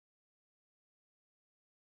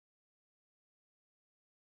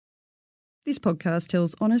This podcast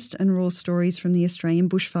tells honest and raw stories from the Australian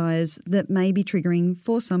bushfires that may be triggering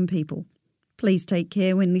for some people. Please take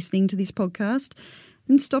care when listening to this podcast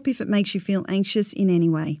and stop if it makes you feel anxious in any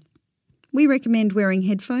way. We recommend wearing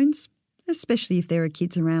headphones, especially if there are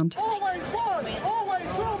kids around. Always was, always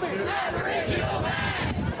will be. Aboriginal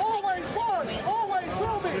man. Always was, always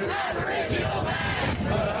will be. Aboriginal man.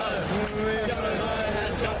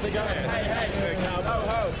 Has got to go. Hey, hey. Ho,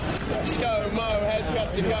 ho. ScoMo has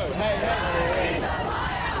got to go. Hey, hey.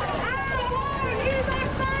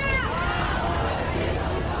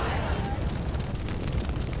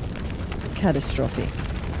 Catastrophic.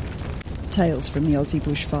 Tales from the Aussie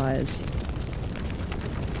bushfires.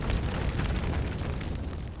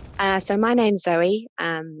 So my name's Zoe.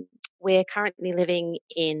 We're currently living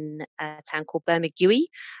in a town called Bermagui,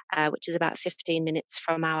 which is about 15 minutes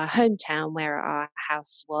from our hometown where our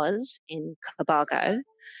house was in Cobargo,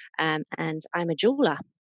 and I'm a jeweller.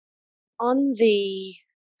 On the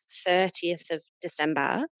 30th of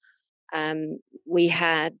December, we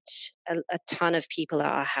had a ton of people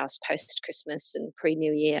at our house post-Christmas and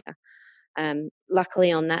pre-New Year.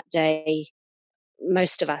 Luckily on that day,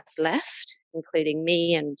 most of us left, including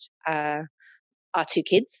me and our two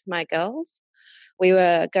kids, my girls. We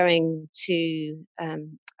were going to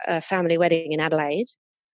a family wedding in Adelaide,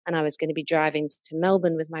 and I was going to be driving to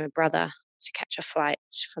Melbourne with my brother to catch a flight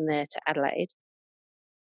from there to Adelaide.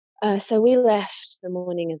 So we left the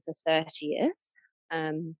morning of the 30th,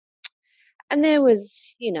 and there was,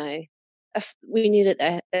 we knew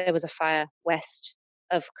that there was a fire west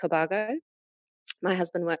of Cobargo. My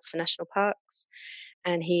husband works for National Parks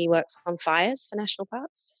and he works on fires for National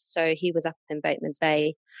Parks. So he was up in Bateman's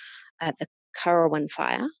Bay at the Currowan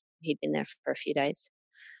fire. He'd been there for a few days.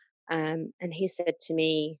 And he said to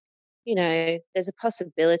me, there's a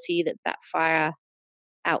possibility that fire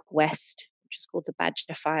out west, which is called the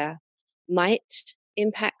Badger Fire, might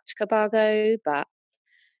impact Cobargo, but,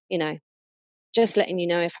 just letting you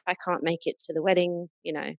know if I can't make it to the wedding,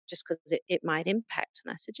 just because it might impact.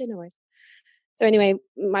 And I said, no worries. So anyway,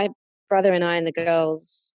 my brother and I and the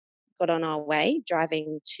girls got on our way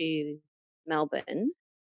driving to Melbourne.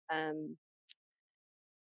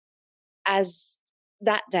 As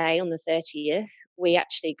that day on the 30th, we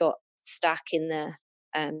actually got stuck in the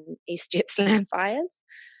East Gippsland fires.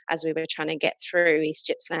 As we were trying to get through East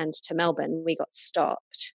Gippsland to Melbourne, we got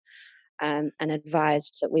stopped and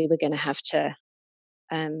advised that we were going to have to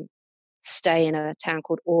stay in a town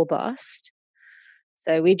called Orbost.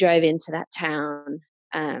 So we drove into that town.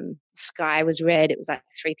 Sky was red. It was like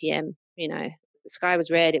 3 p.m. The sky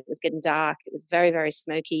was red. It was getting dark. It was very, very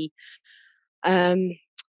smoky.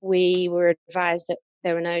 We were advised that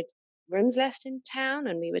there were no rooms left in town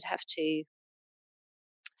and we would have to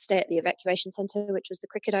stay at the evacuation centre, which was the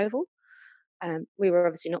Cricket Oval. We were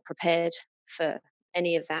obviously not prepared for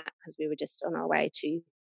any of that because we were just on our way to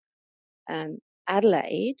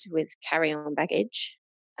Adelaide with carry-on baggage.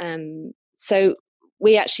 So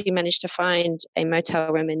we actually managed to find a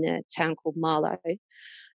motel room in a town called Marlow,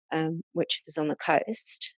 which is on the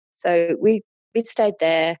coast. So we'd stayed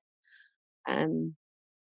there,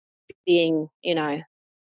 being,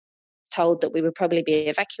 told that we would probably be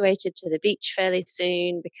evacuated to the beach fairly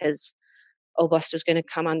soon because Orbost was going to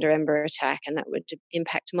come under Ember attack and that would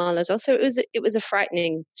impact Marlow as well. So it was a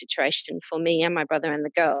frightening situation for me and my brother and the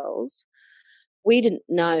girls. We didn't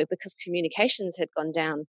know because communications had gone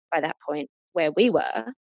down by that point where we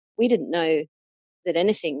were. We didn't know that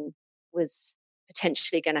anything was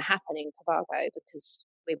potentially going to happen in Cobargo because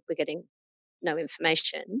we were getting no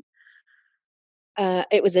information.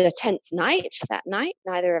 It was a tense night that night.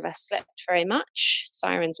 Neither of us slept very much.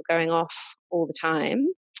 Sirens were going off all the time.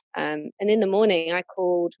 And in the morning, I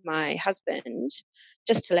called my husband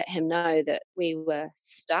just to let him know that we were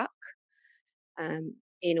stuck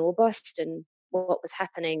in Orbost and what was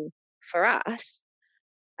happening for us.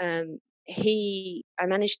 I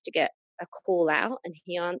managed to get a call out and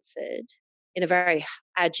he answered in a very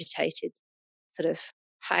agitated, sort of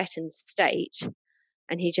heightened state.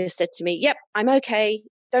 And he just said to me, "Yep, I'm okay.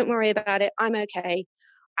 Don't worry about it. I'm okay.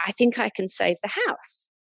 I think I can save the house."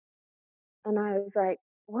 And I was like,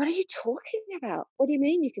 "What are you talking about? What do you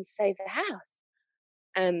mean you can save the house?"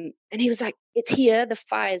 And he was like, "It's here. The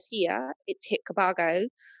fire's here. It's hit Cobargo.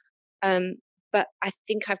 But I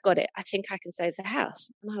think I've got it. I think I can save the house."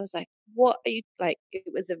 And I was like, "What are you like?" It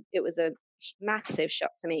was a massive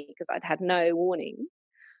shock to me because I'd had no warning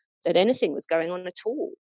that anything was going on at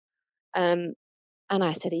all. And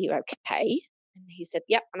I said, "Are you okay?" And he said,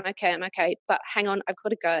 "Yep, I'm okay. But hang on, I've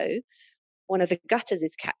got to go. One of the gutters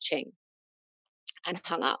is catching," and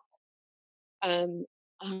hung up. And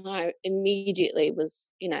I immediately was,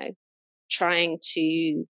 trying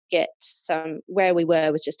to get where we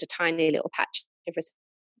were was just a tiny little patch of reception.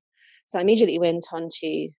 So I immediately went on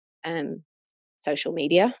to social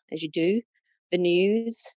media, as you do, the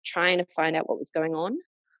news, trying to find out what was going on.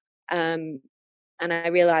 And I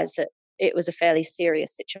realized that it was a fairly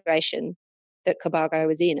serious situation that Cobargo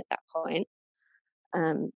was in at that point.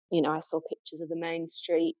 I saw pictures of the main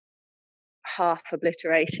street half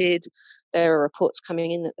obliterated. There were reports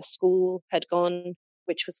coming in that the school had gone,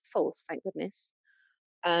 which was false, thank goodness.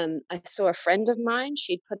 I saw a friend of mine,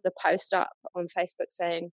 she'd put a post up on Facebook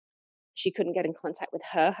saying she couldn't get in contact with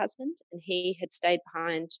her husband and he had stayed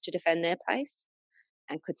behind to defend their place.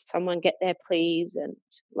 And could someone get there, please? And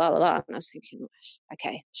la la la. And I was thinking,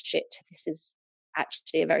 okay, shit, this is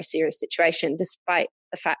actually a very serious situation, despite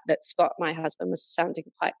the fact that Scott, my husband, was sounding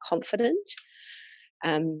quite confident.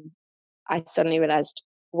 I suddenly realized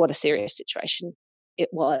what a serious situation it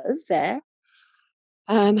was there.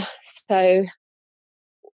 So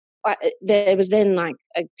there was then like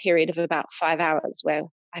a period of about 5 hours where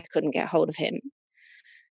I couldn't get hold of him.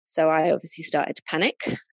 So I obviously started to panic.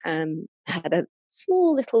 Had a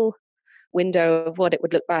small little window of what it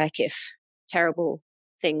would look like if terrible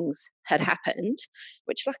things had happened,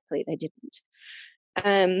 which luckily they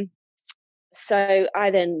didn't. So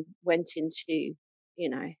I then went into,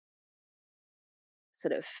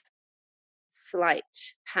 sort of slight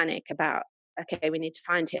panic about, okay, we need to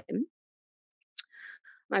find him.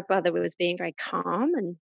 My brother was being very calm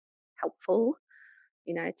and helpful,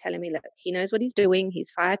 telling me, look, he knows what he's doing. He's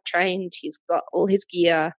fire trained. He's got all his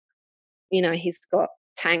gear. He's got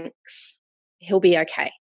tanks. He'll be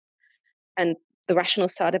okay. And the rational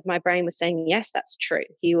side of my brain was saying, yes, that's true.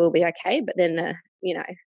 He will be okay. But then the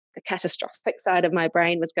catastrophic side of my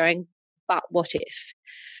brain was going, but what if?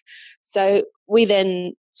 So we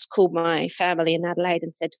then called my family in Adelaide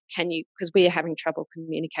and said, can you, because we are having trouble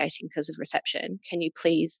communicating because of reception, can you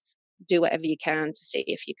please do whatever you can to see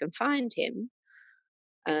if you can find him?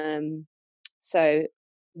 So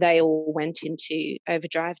they all went into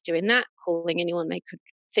overdrive doing that, calling anyone they could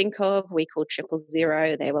think of. We called 000.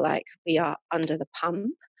 They were like, we are under the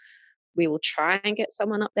pump. We will try and get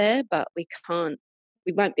someone up there, but we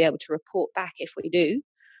won't be able to report back if we do.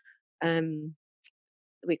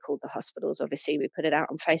 We called the hospitals, obviously. We put it out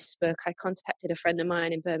on Facebook. I contacted a friend of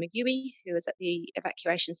mine in Bermagui who was at the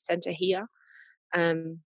evacuation centre here.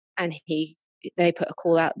 And they put a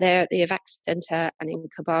call out there at the evac centre and in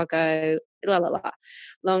Cobargo,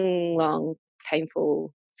 long,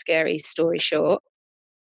 painful, scary story short.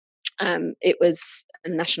 It was a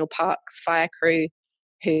National Parks fire crew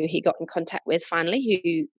who he got in contact with finally,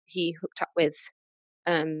 who he hooked up with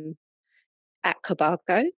at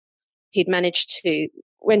Cobargo. He'd managed to,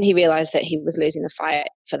 when he realised that he was losing the fight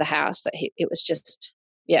for the house, that it was just,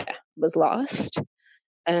 was lost.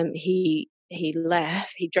 He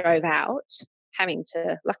left, he drove out,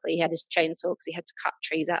 luckily he had his chainsaw because he had to cut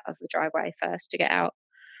trees out of the driveway first to get out.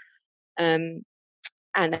 And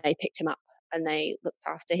they picked him up and they looked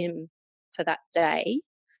after him for that day.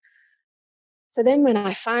 So then when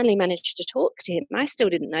I finally managed to talk to him, I still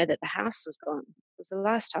didn't know that the house was gone. It was the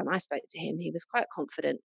last time I spoke to him. He was quite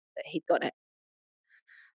confident that he'd got it.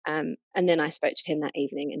 And then I spoke to him that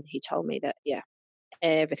evening and he told me that,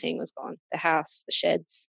 everything was gone. The house, the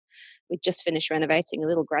sheds. We'd just finished renovating a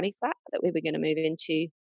little granny flat that we were going to move into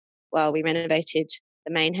while we renovated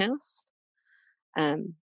the main house.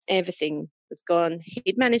 Everything was gone.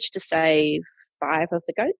 He'd managed to save 5 of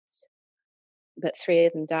the goats, but 3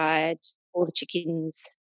 of them died, all the chickens,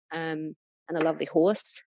 and a lovely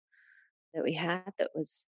horse that we had that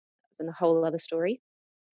was in a whole other story.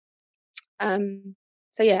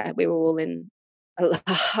 So we were all in a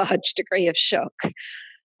large degree of shock.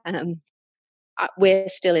 We're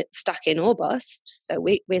still stuck in Orbost, so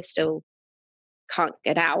we still can't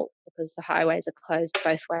get out because the highways are closed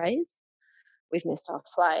both ways. We've missed our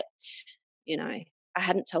flight. I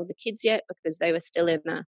hadn't told the kids yet because they were still in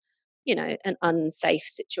an unsafe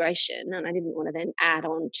situation, and I didn't want to then add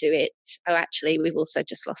on to it. Oh, actually, we've also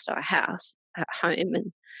just lost our house at home,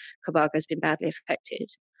 and Cobargo's been badly affected.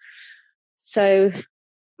 So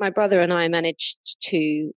my brother and I managed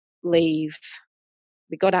to leave.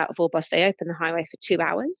 We got out of Orbost. They opened the highway for 2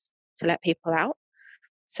 hours to let people out.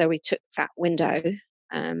 So we took that window. It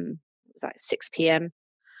was like 6 p.m.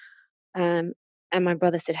 And my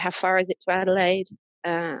brother said, how far is it to Adelaide?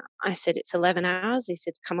 I said, it's 11 hours. He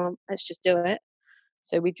said, come on, let's just do it.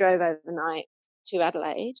 So we drove overnight to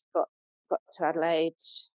Adelaide, got to Adelaide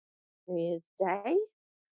New Year's Day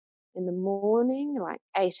in the morning, like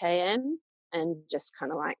 8 a.m. And just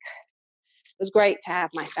kind of like, it was great to have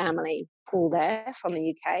my family all there from the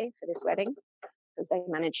UK for this wedding because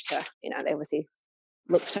they managed to, they obviously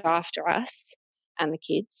looked after us and the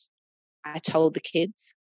kids. I told the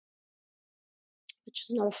kids, which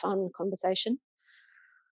was not a fun conversation.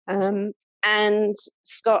 And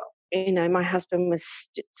Scott, my husband was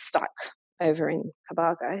stuck over in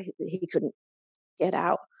Cabargo. He couldn't get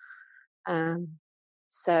out.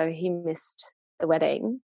 So he missed the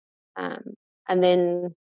wedding. And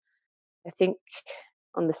then I think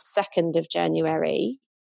on the 2nd of January,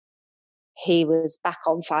 he was back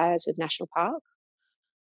on fires with National Park.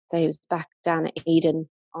 So he was back down at Eden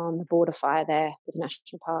on the border fire there with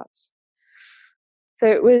National Parks. So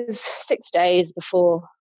it was 6 days before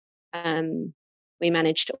we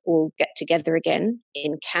managed to all get together again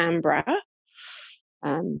in Canberra,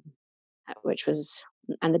 which was,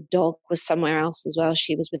 and the dog was somewhere else as well.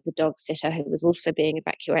 She was with the dog sitter who was also being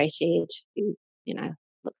evacuated, who,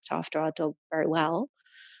 looked after our dog very well.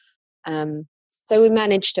 So we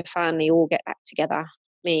managed to finally all get back together,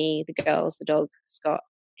 me, the girls, the dog, Scott,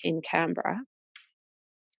 in Canberra.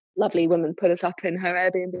 Lovely woman put us up in her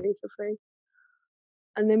Airbnb for free.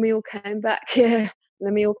 And then we all came back, and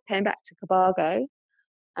then we all came back to Cabargo.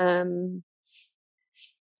 And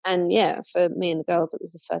for me and the girls, it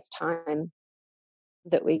was the first time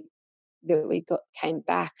that we came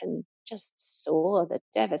back and just saw the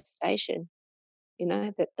devastation.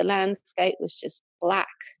 That the landscape was just black.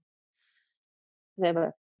 There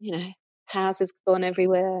were, houses gone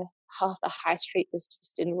everywhere. Half the high street was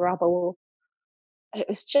just in rubble. It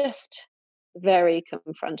was just very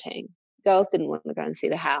confronting. Girls didn't want to go and see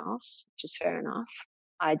the house, which is fair enough.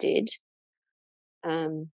 I did.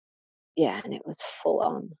 And it was full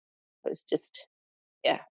on. It was just,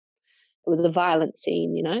 it was a violent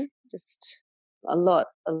scene, just a lot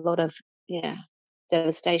of,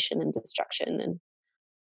 devastation and destruction. And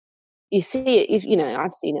you see it,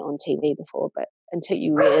 I've seen it on TV before, but until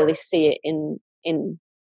you really see it in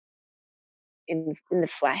the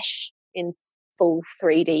flesh, in full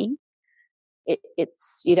 3D,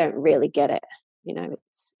 it's you don't really get it.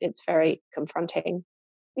 It's very confronting.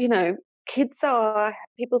 People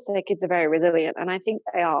say kids are very resilient, and I think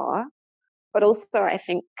they are, but also I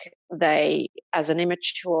think they, as an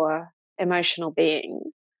immature emotional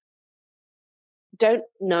being, don't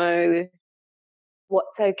know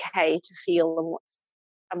what's okay to feel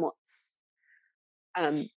and what's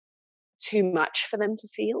too much for them to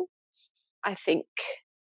feel. I think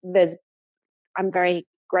I'm very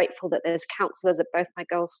grateful that there's counsellors at both my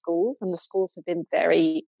girls' schools, and the schools have been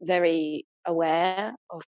very, very aware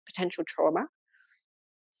of potential trauma,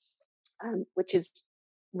 which is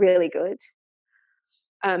really good.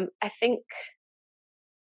 I think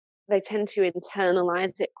they tend to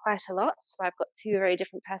internalize it quite a lot. So I've got two very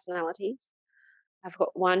different personalities. I've got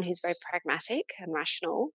one who's very pragmatic and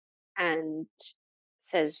rational and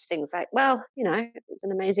says things like, well, it's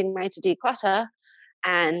an amazing way to declutter,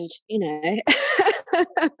 and,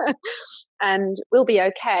 and we'll be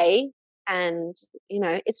okay. And,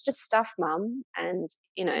 it's just stuff, Mum. And,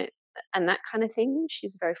 and that kind of thing.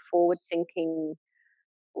 She's a very forward-thinking,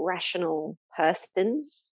 rational person.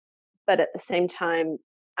 But at the same time,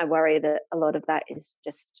 I worry that a lot of that is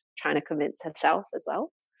just trying to convince herself as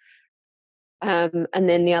well. And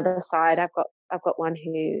then the other side, I've got one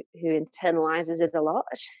who internalizes it a lot,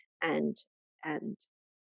 and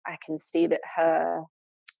I can see that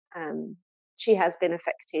she has been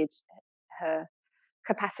affected. Her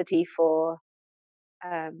capacity for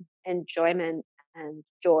enjoyment and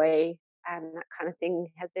joy and that kind of thing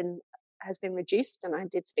has been reduced. And I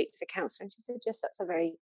did speak to the counsellor, and she said, yes, that's a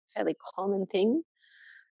fairly common thing.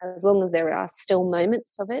 As long as there are still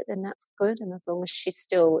moments of it, then that's good. And as long as she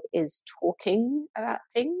still is talking about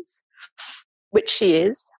things, which she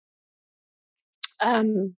is.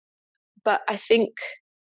 But I think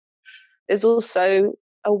there's also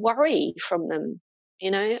a worry from them.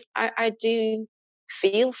 I do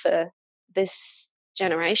feel for this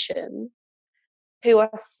generation who are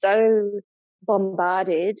so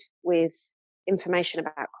bombarded with information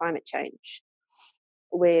about climate change,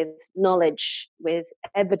 with knowledge, with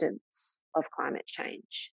evidence of climate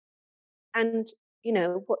change, and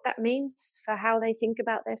what that means for how they think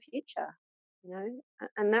about their future,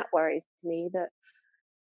 and that worries me, that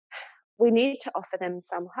we need to offer them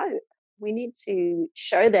some hope. We need to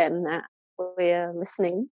show them that we're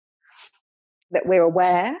listening, that we're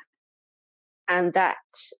aware, and that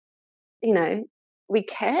we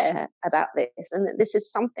care about this, and that this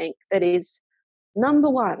is something that is number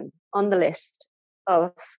one on the list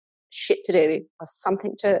of shit to do, of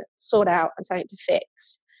something to sort out and something to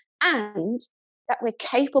fix, and that we're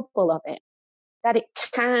capable of it, that it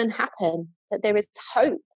can happen, that there is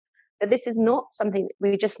hope, that this is not something that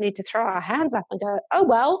we just need to throw our hands up and go, oh,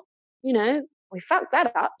 well, we fucked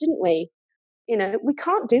that up, didn't we? We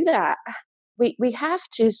can't do that. We have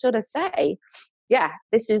to sort of say, yeah,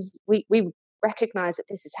 we recognize that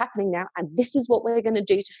this is happening now, and this is what we're going to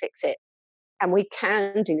do to fix it. And we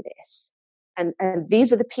can do this. And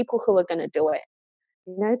these are the people who are going to do it.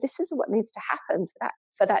 This is what needs to happen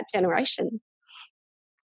for that generation.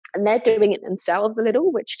 And they're doing it themselves a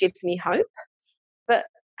little, which gives me hope. But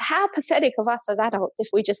how pathetic of us as adults if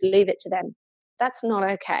we just leave it to them. That's not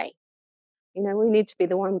okay. We need to be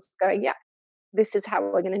the ones going, yeah, this is how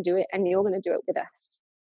we're going to do it, and you're going to do it with us.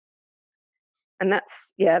 And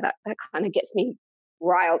that's, that kind of gets me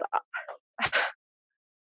riled up.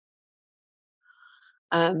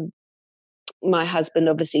 My husband,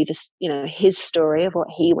 obviously, his story of what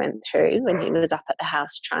he went through when he was up at the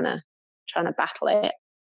house trying to battle it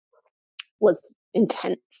was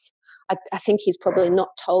intense. I think he's probably not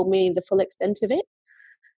told me the full extent of it,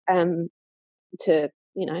 to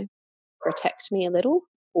protect me a little.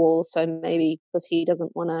 Also, maybe because he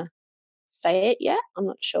doesn't want to say it yet. I'm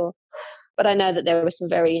not sure. But I know that there were some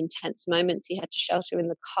very intense moments. He had to shelter in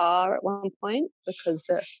the car at one point because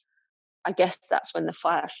I guess that's when the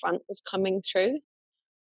fire front was coming through.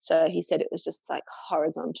 So he said it was just like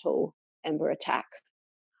horizontal ember attack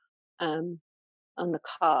on the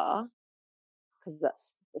car, because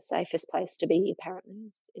that's the safest place to be,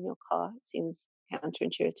 apparently, in your car. It seems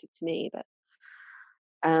counterintuitive to me, but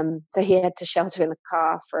so he had to shelter in the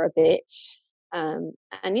car for a bit. And,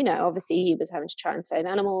 obviously he was having to try and save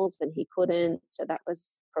animals and he couldn't. So that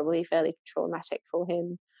was probably fairly traumatic for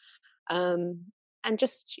him. And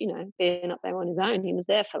just, being up there on his own, he was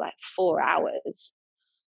there for like 4 hours.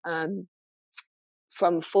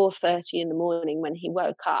 From 4:30 in the morning when he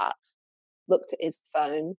woke up, looked at his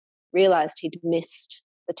phone, realised he'd missed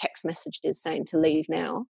the text messages saying to leave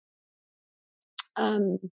now.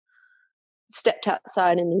 Stepped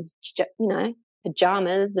outside in his,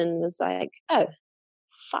 pajamas and was like, oh,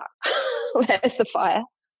 fuck, there's the fire.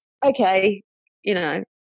 Okay,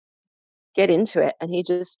 get into it. And he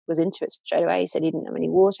just was into it straight away. He said he didn't have any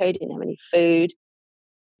water, he didn't have any food.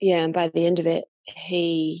 Yeah, and by the end of it,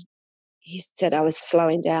 he said I was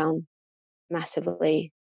slowing down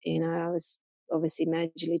massively. I was obviously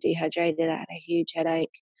majorly dehydrated. I had a huge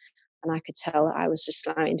headache, and I could tell that I was just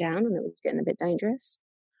slowing down and it was getting a bit dangerous.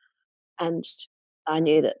 And I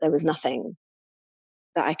knew that there was nothing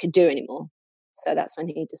that I could do anymore. So that's when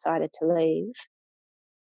he decided to leave.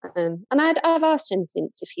 And I've asked him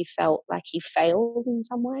since if he felt like he failed in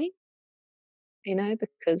some way,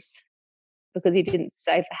 because he didn't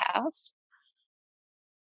save the house.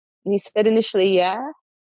 And he said initially, yeah,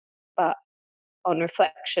 but on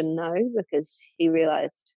reflection, no, because he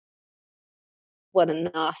realised what a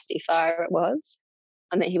nasty fire it was,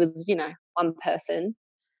 and that he was, one person,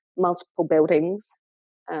 multiple buildings,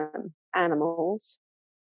 animals,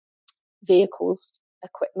 vehicles,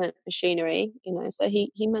 equipment, machinery, so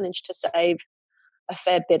he managed to save a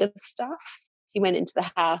fair bit of stuff. He went into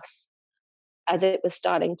the house as it was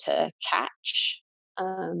starting to catch,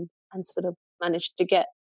 and sort of managed to get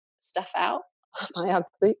stuff out, my Ugg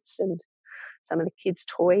boots and some of the kids'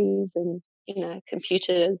 toys and,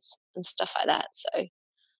 computers and stuff like that. So,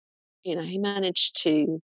 he managed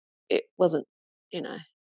to, it wasn't, we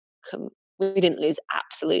didn't lose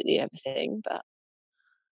absolutely everything,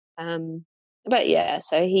 but yeah,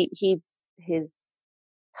 so his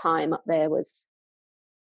time up there was,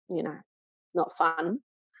 not fun,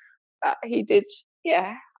 but he did,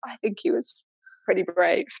 yeah, I think he was pretty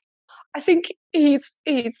brave. I think he's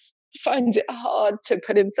finds it hard to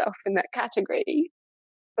put himself in that category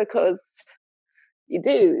because you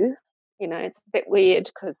do, it's a bit weird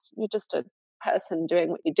because you're just a person doing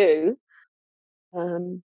what you do.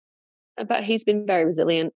 But he's been very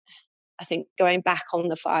resilient. I think going back on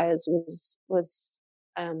the fires was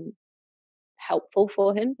helpful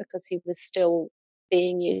for him because he was still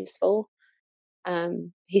being useful.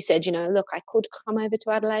 He said, look, I could come over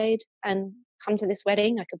to Adelaide and come to this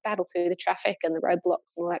wedding. I could battle through the traffic and the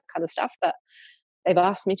roadblocks and all that kind of stuff, but they've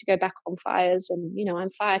asked me to go back on fires, and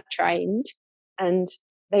I'm fire trained, and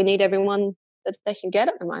they need everyone that they can get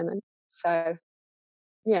at the moment. So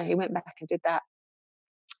yeah, he went back and did that.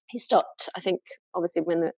 He stopped, I think, obviously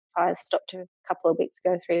when the fires stopped a couple of weeks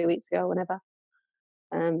ago, 3 weeks ago, whenever.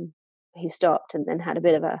 He stopped and then had a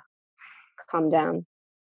bit of a calm down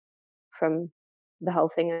from the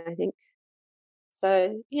whole thing, I think.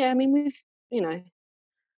 So yeah, I mean, we've,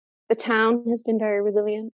 the town has been very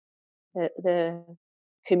resilient. The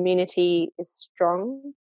community is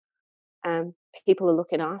strong. People are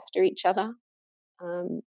looking after each other.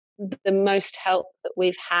 the most help that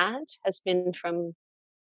we've had has been from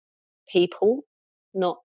people,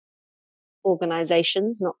 not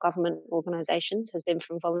organizations, not government organizations, has been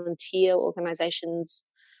from volunteer organizations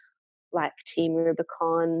like Team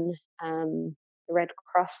Rubicon. The Red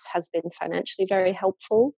Cross has been financially very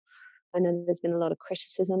helpful. I know there's been a lot of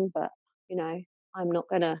criticism, but, I'm not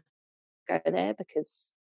going to go there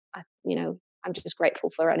because, I'm just grateful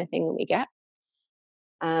for anything that we get.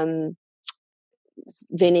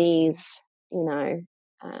 Vinnie's,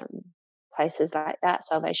 places like that,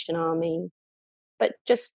 Salvation Army, but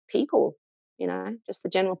just people, just the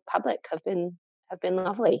general public have been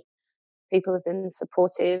lovely. People have been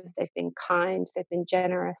supportive, they've been kind, they've been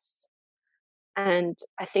generous. And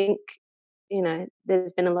I think,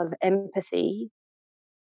 there's been a lot of empathy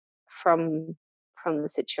from the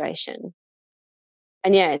situation.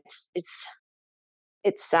 And yeah, it's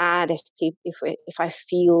sad if I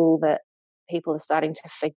feel that people are starting to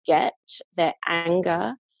forget their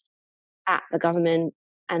anger at the government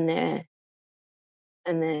and their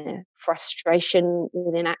frustration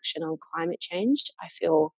with inaction on climate change. I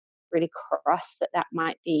feel really cross that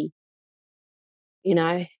might be,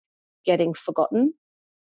 getting forgotten,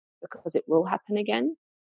 because it will happen again.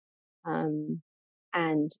 And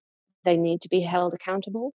they need to be held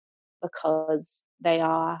accountable because they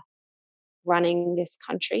are running this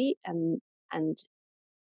country, and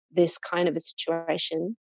this kind of a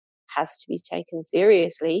situation has to be taken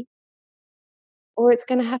seriously or it's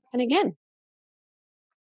going to happen again.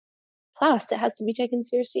 Plus, it has to be taken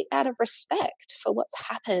seriously out of respect for what's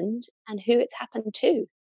happened and who it's happened to.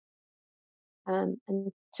 And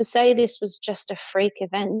to say this was just a freak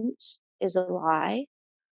event is a lie,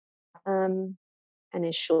 and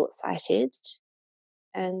is short-sighted,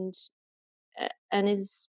 and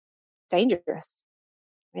is dangerous,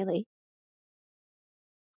 really.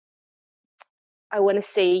 I want to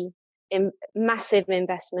see massive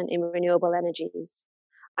investment in renewable energies.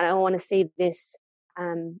 And I want to see this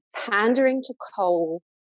pandering to coal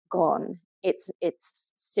gone. It's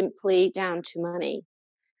simply down to money,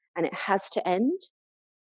 and it has to end.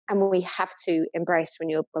 And we have to embrace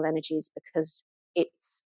renewable energies because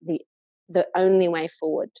it's the only way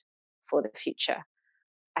forward for the future.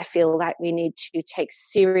 I feel like we need to take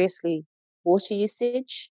seriously water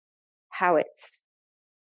usage, how it's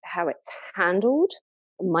handled,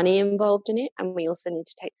 the money involved in it, and we also need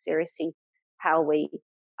to take seriously how we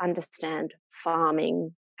understand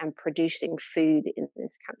farming and producing food in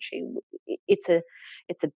this country. It's a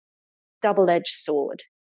double-edged sword.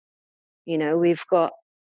 We've got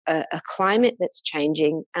a climate that's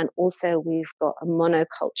changing, and also we've got a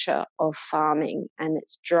monoculture of farming, and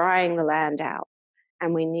it's drying the land out.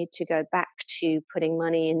 And we need to go back to putting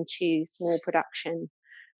money into small production.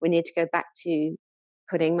 We need to go back to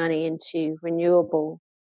putting money into renewable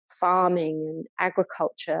farming and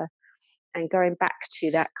agriculture, and going back to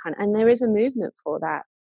that and there is a movement for that.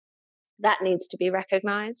 That needs to be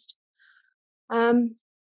recognized. And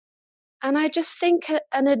I just think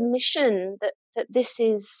an admission that this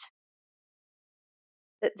is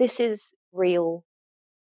real,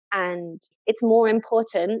 and it's more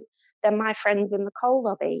important than my friends in the coal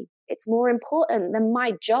lobby. It's more important than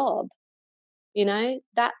my job.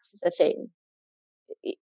 That's the thing.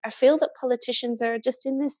 I feel that politicians are just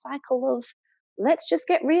in this cycle of, let's just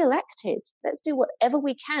get re-elected. Let's do whatever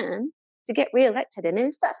we can to get re-elected. And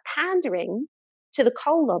if that's pandering to the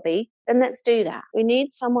coal lobby, then let's do that. We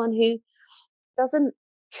need someone who doesn't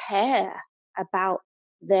care about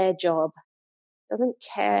their job, doesn't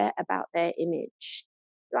care about their image.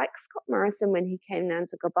 Like Scott Morrison, when he came down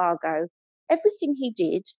to Gobargo, everything he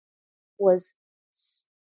did was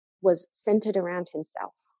centered around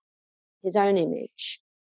himself, his own image,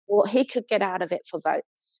 what he could get out of it for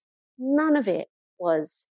votes. None of it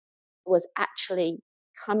was actually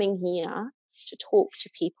coming here to talk to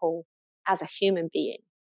people as a human being.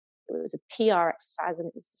 It was a PR exercise, and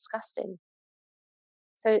it was disgusting.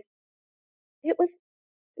 So it was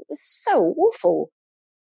so awful.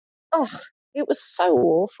 Oh, it was so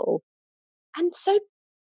awful. And so,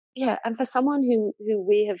 yeah, and for someone who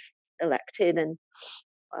we have elected, and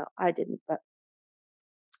well, I didn't, but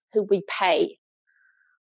who we pay,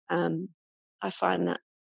 I find that,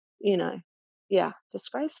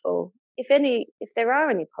 disgraceful. If there are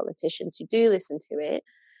any politicians who do listen to it,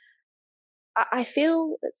 I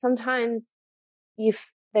feel that sometimes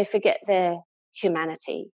they forget their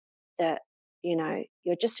humanity, that,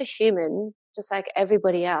 you're just a human, just like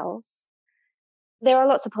everybody else. There are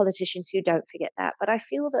lots of politicians who don't forget that, but I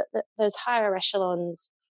feel that those higher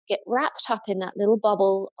echelons get wrapped up in that little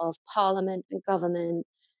bubble of parliament and government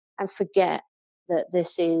and forget that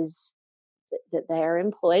this is that they are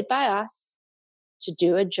employed by us to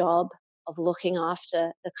do a job of looking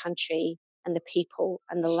after the country and the people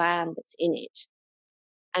and the land that's in it.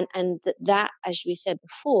 And that, as we said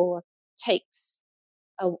before, you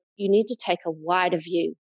need to take a wider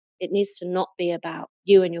view. It needs to not be about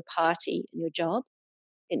you and your party and your job.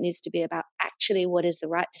 It needs to be about actually what is the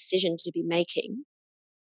right decision to be making.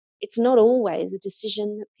 It's not always a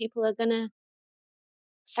decision that people are going to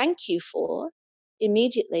thank you for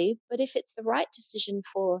immediately, but if it's the right decision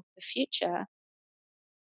for the future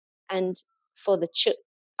and for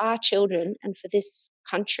our children and for this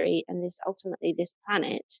country and ultimately this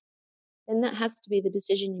planet, then that has to be the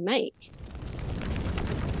decision you make.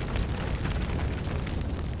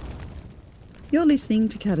 You're listening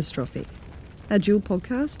to Catastrophic, a dual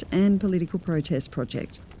podcast and political protest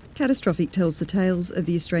project. Catastrophic tells the tales of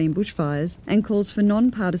the Australian bushfires and calls for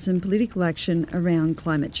non-partisan political action around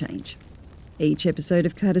climate change. Each episode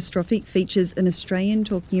of Catastrophic features an Australian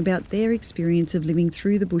talking about their experience of living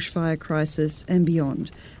through the bushfire crisis and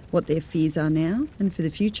beyond, what their fears are now and for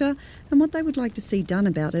the future, and what they would like to see done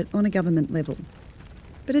about it on a government level.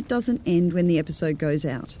 But it doesn't end when the episode goes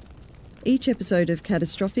out. Each episode of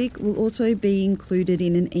Catastrophic will also be included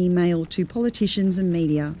in an email to politicians and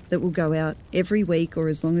media that will go out every week or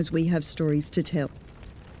as long as we have stories to tell.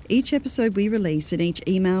 Each episode we release and each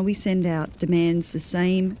email we send out demands the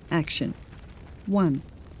same action. 1.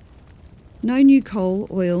 No new coal,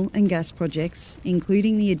 oil and gas projects,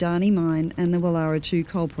 including the Adani mine and the Wallara 2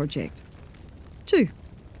 coal project. 2.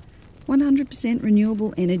 100%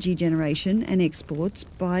 renewable energy generation and exports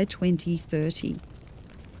by 2030.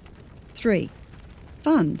 3.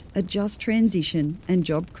 Fund a just transition and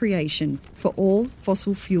job creation for all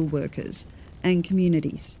fossil fuel workers and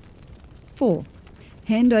communities. 4.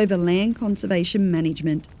 Hand over land conservation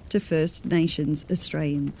management to First Nations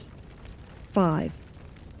Australians. 5.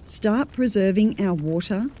 Start preserving our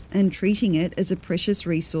water and treating it as a precious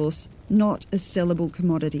resource, not a sellable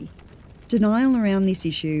commodity. Denial around this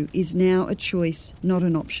issue is now a choice, not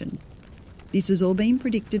an option. This has all been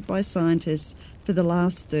predicted by scientists for the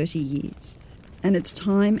last 30 years, and it's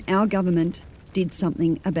time our government did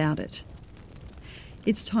something about it.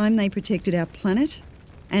 It's time they protected our planet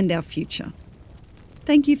and our future.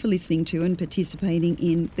 Thank you for listening to and participating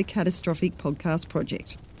in the Catastrophic Podcast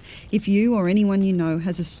Project. If you or anyone you know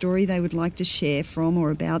has a story they would like to share from or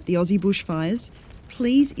about the Aussie bushfires,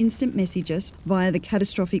 please instant message us via the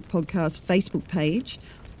Catastrophic Podcast Facebook page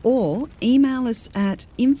or email us at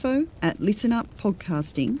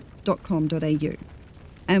info@listenuppodcasting.com.au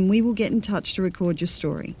and we will get in touch to record your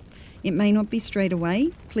story. It may not be straight away.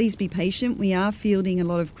 Please be patient. We are fielding a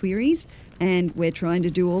lot of queries and we're trying to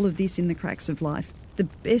do all of this in the cracks of life. The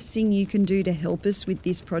best thing you can do to help us with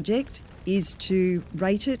this project is to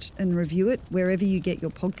rate it and review it wherever you get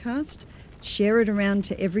your podcast. Share it around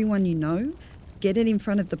to everyone you know. Get it in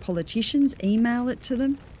front of the politicians, email it to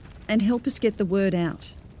them, and help us get the word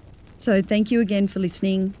out. So thank you again for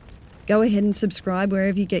listening. Go ahead and subscribe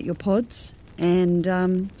wherever you get your pods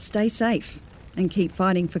and stay safe and keep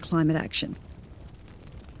fighting for climate action.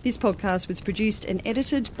 This podcast was produced and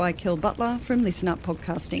edited by Kel Butler from Listen Up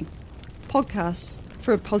Podcasting. Podcasts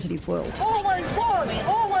for a positive world. Always was,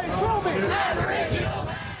 always will be. Aboriginal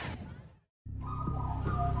man.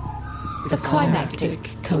 The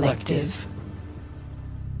Climactic Collective.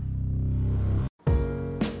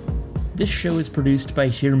 This show is produced by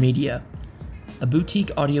Hear Media, a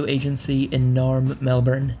boutique audio agency in Narm,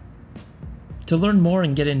 Melbourne. To learn more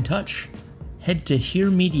and get in touch, head to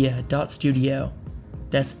hearmedia.studio.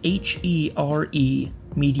 That's HERE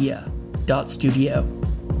media.studio.